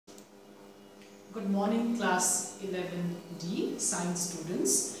Good morning, class 11D science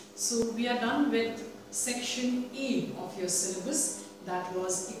students. So we are done with section A of your syllabus, that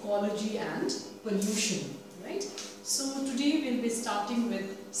was ecology and pollution, right? So today we'll be starting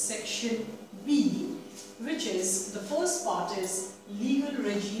with section B, which is the first part is legal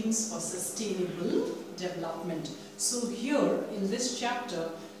regimes for sustainable development. So here in this chapter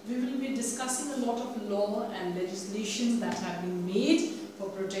we will be discussing a lot of law and legislation that have been made for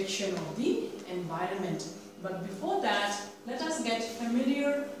protection of the environment. But before that, let us get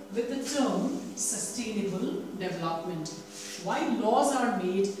familiar with the term sustainable development. Why laws are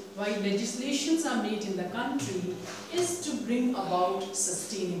made, why legislations are made in the country is to bring about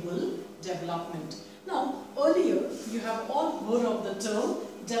sustainable development. Now, earlier you have all heard of the term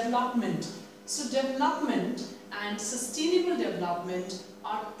development. So development and sustainable development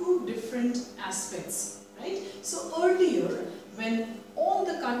are two different aspects, right? So earlier, when all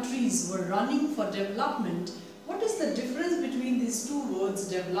the countries were running for development, what is the difference between these two words,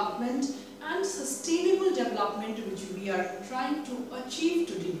 development and sustainable development, which we are trying to achieve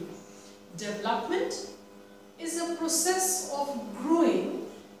today? Development is a process of growing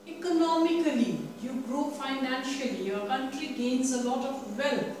economically. You grow financially, your country gains a lot of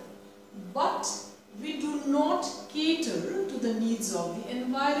wealth, but we do not cater to the needs of the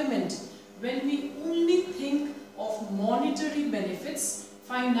environment. When we only think of monetary benefits,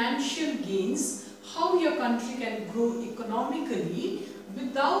 financial gains, how your country can grow economically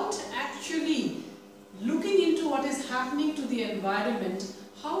without actually looking into what is happening to the environment,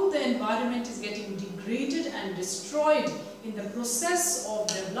 how the environment is getting degraded and destroyed in the process of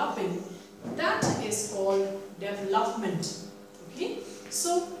developing, that is called development. Okay?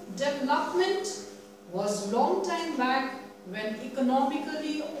 So development was long time back when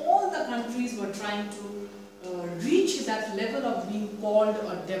economically all the countries were trying to reach that level of being called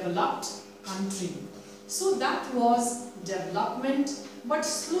a developed country. So that was development, but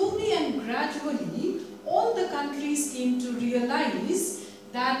slowly and gradually all the countries came to realize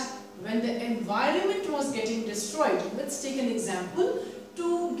that when the environment was getting destroyed, let's take an example,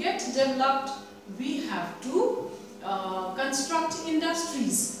 to get developed we have to construct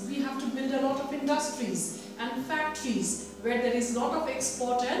industries, we have to build a lot of industries and factories where there is a lot of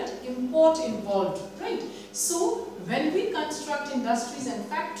export and import involved, right? So when we construct industries and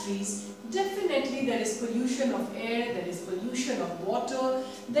factories, definitely there is pollution of air, there is pollution of water,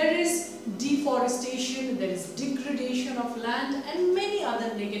 there is deforestation, there is degradation of land and many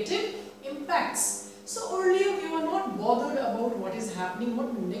other negative impacts. So earlier we were not bothered about what is happening,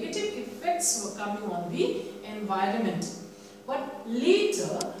 what negative effects were coming on the environment. But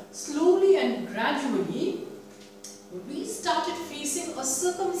later, slowly and gradually, we started facing a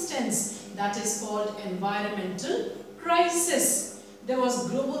circumstance that is called environmental crisis. There was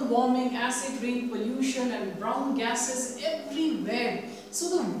global warming, acid rain, pollution and brown gases everywhere.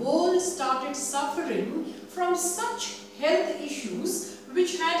 So the world started suffering from such health issues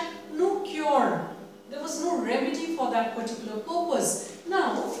which had no cure. There was no remedy for that particular purpose.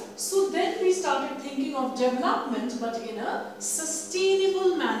 Now, so then we started thinking of development, but in a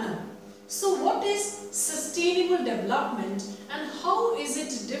sustainable manner. So what is sustainable development and how is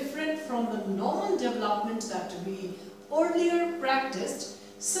it different from the normal development that we earlier practiced?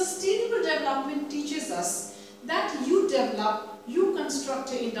 Sustainable development teaches us that you develop, you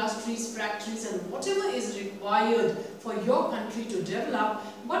construct industries, factories and whatever is required for your country to develop,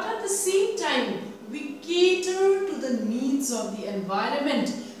 but at the same time we cater to the needs of the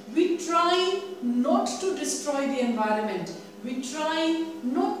environment. We try not to destroy the environment. We try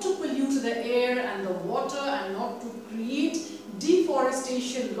not to pollute the air and the water and not to create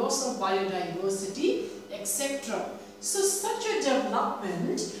deforestation, loss of biodiversity, etc. So such a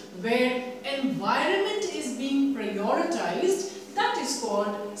development where environment is being prioritized, that is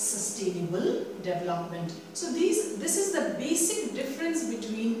called sustainable development. So this is the basic difference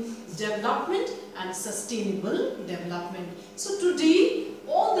between development and sustainable development. So today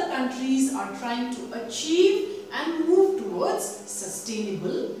all the countries are trying to achieve and move towards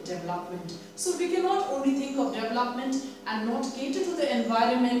sustainable development. So we cannot only think of development and not cater to the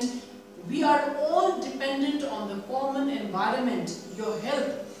environment. We are all dependent on the common environment, your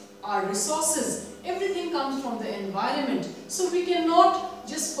health, our resources, everything comes from the environment. So we cannot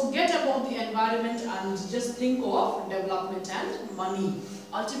just forget about the environment and just think of development and money.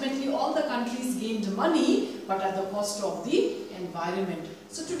 Ultimately, all the countries gained money, but at the cost of the environment.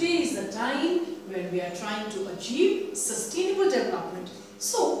 So today is the time when we are trying to achieve sustainable development.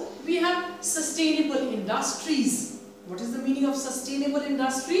 So we have sustainable industries. What is the meaning of sustainable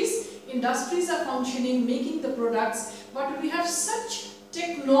industries? Industries are functioning, making the products, but we have such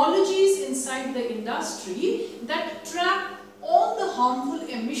technologies in inside the industry that trap all the harmful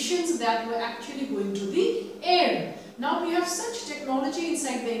emissions that were actually going to the air. Now we have such technology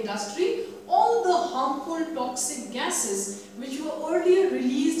inside the industry, all the harmful toxic gases which were earlier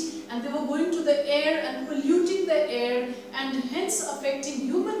released and they were going to the air and polluting the air and hence affecting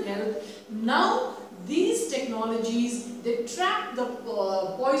human health. Now these technologies, they trap the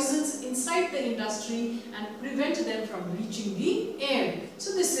poisons inside the industry and prevent them from reaching the air.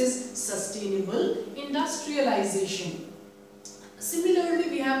 So this is sustainable industrialization. Similarly,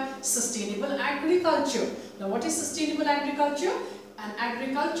 we have sustainable agriculture. Now what is sustainable agriculture? An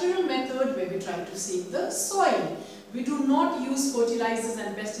agricultural method where we try to save the soil. We do not use fertilizers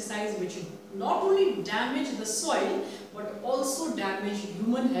and pesticides which not only damage the soil but also damage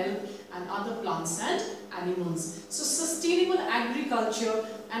human health and other plants and animals. So sustainable agriculture,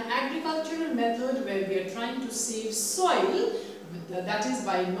 an agricultural method where we are trying to save soil, that is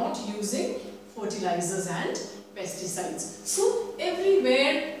by not using fertilizers and pesticides. So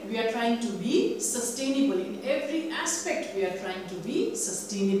everywhere we are trying to be sustainable. In every aspect we are trying to be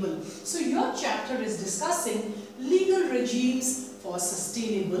sustainable. So your chapter is discussing legal regimes for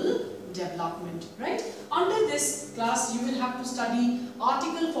sustainable development, right? Under this class you will have to study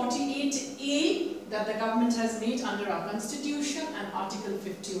Article 48A that the government has made under our constitution and Article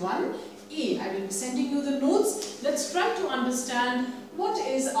 51A. I will be sending you the notes. Let's try to understand what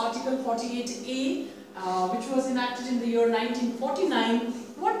is Article 48A, which was enacted in the year 1949.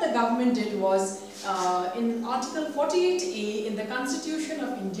 What the government did was, in Article 48A in the Constitution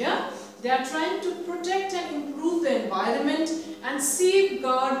of India, they are trying to protect and improve the environment and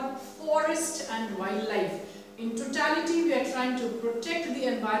safeguard forest and wildlife. In totality, we are trying to protect the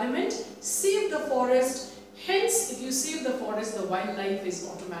environment, save the forest. Hence, if you save the forest, the wildlife is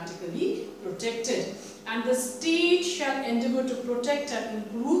automatically protected. And the state shall endeavour to protect and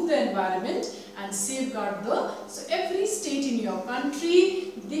improve the environment and safeguard the... So every state in your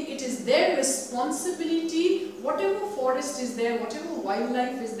country, it is their responsibility, whatever forest is there, whatever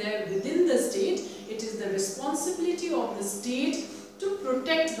wildlife is there within the state, it is the responsibility of the state to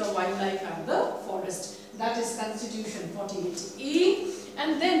protect the wildlife and the forest. That is Constitution 48A.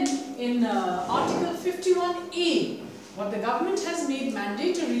 And then in Article 51A, what the government has made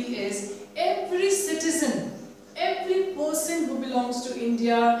mandatory is every citizen, every person who belongs to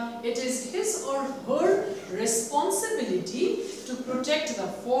India, it is his or her responsibility to protect the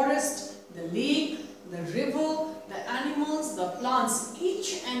forest, the lake, the river, the animals, the plants,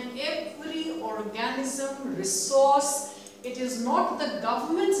 each and every organism, resource. It is not the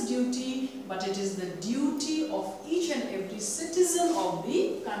government's duty, but it is the duty of each and every citizen of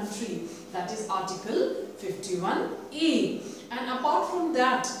the country. That is Article 51A. And apart from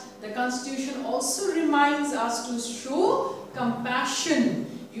that, the Constitution also reminds us to show compassion.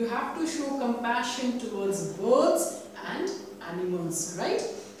 You have to show compassion towards birds and animals, right?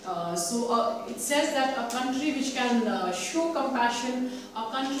 It says that a country which can show compassion, a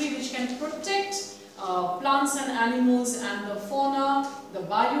country which can protect plants and animals and the fauna, the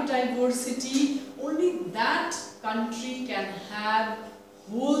biodiversity, only that country can have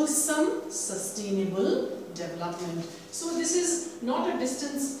wholesome, sustainable development. So this is not a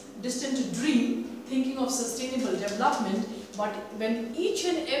distant dream, thinking of sustainable development, but when each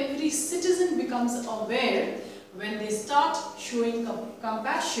and every citizen becomes aware, when they start showing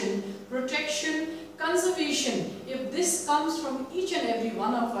compassion, protection, conservation, if this comes from each and every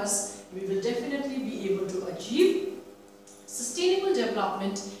one of us, we will definitely be able to achieve sustainable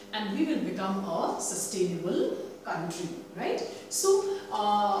development and we will become a sustainable country, right? So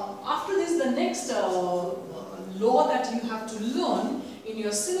after this, the next law that you have to learn in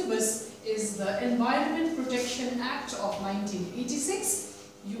your syllabus is the Environment Protection Act of 1986.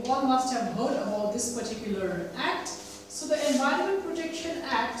 You all must have heard about this particular act. So the Environment Protection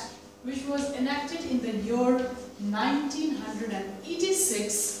Act, which was enacted in the year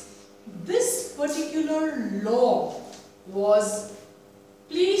 1986, this particular law was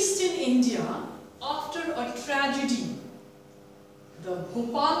placed in India after a tragedy, the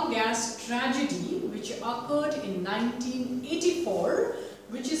Bhopal gas tragedy, which occurred in 1984,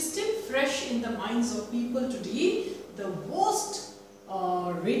 which is still fresh in the minds of people today. The worst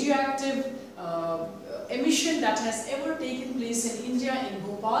radioactive emission that has ever taken place in India in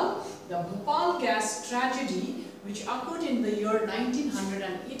Bhopal, the Bhopal gas tragedy, which occurred in the year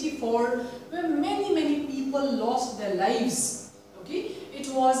 1984, where many people lost their lives. Okay, it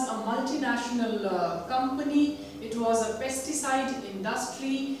was a multinational company. It was a pesticide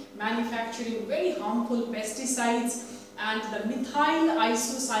industry manufacturing very harmful pesticides, and the methyl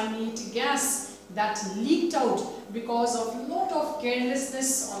isocyanate gas that leaked out because of a lot lot of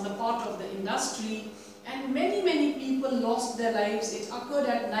carelessness on the part of the industry, and many people lost their lives. It occurred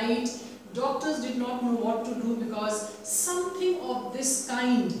at night. Doctors did not know what to do because something of this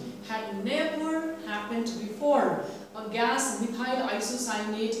kind had never happened before. A gas, methyl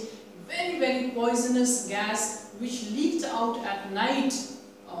isocyanate, very poisonous gas, which leaked out at night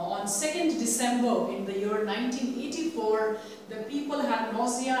on 2nd December in the year 1984. The people had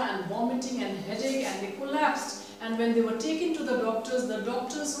nausea and vomiting and headache, and they collapsed. And when they were taken to the doctors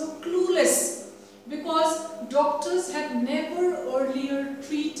were clueless, because doctors had never earlier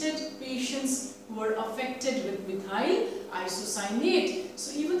treated patients who were affected with methyl isocyanate.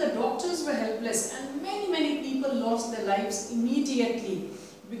 So even the doctors were helpless, and many people lost their lives immediately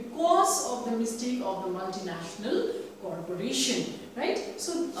because of the mistake of the multinational corporation, right?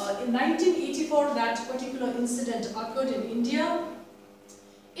 So in 1984, that particular incident occurred in India.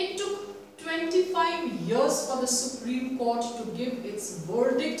 It took 25 years for the Supreme Court to give its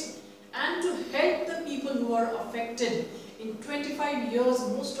verdict and to help the people who are affected. In 25 years,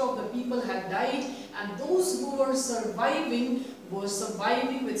 most of the people had died, and those who were surviving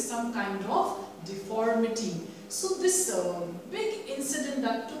with some kind of deformity. So this big incident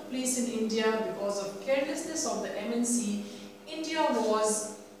that took place in India because of carelessness of the MNC, India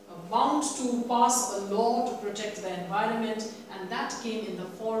was bound to pass a law to protect the environment, and that came in the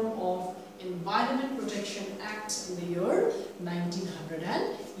form of Environment Protection Act in the year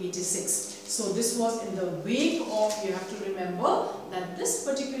 1986. So this was in the wake of, you have to remember that this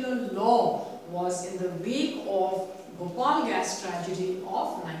particular law was in the wake of Bhopal gas tragedy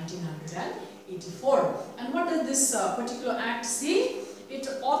of 1984. And what does this particular act say? It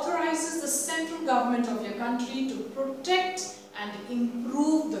authorizes the central government of your country to protect and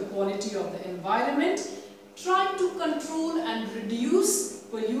improve the quality of the environment, try to control and reduce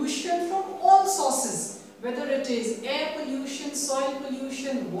pollution from all sources, whether it is air pollution, soil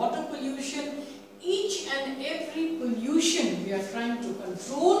pollution, water pollution. Each and every pollution we are trying to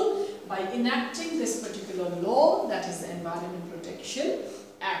control by enacting this particular law, that is the Environment Protection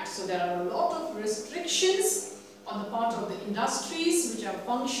Act. So there are a lot of restrictions on the part of the industries which are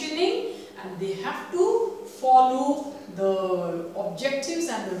functioning, and they have to follow the objectives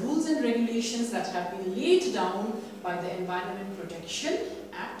and the rules and regulations that have been laid down by the Environment Protection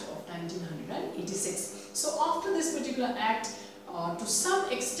Act of 1986. So after this particular act, to some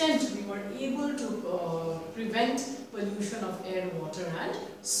extent we were able to prevent pollution of air, water and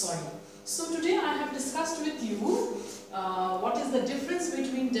soil. So today I have discussed with you what is the difference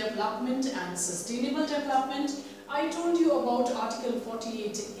between development and sustainable development. I told you about Article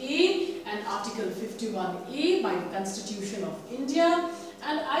 48A and Article 51A by the Constitution of India,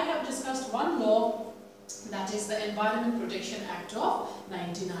 and I have discussed one law, that is the Environment Protection Act of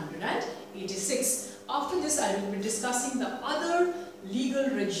 1986. After this, I will be discussing the other legal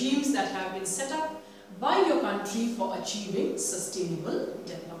regimes that have been set up by your country for achieving sustainable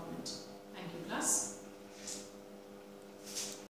development. Thank you, class.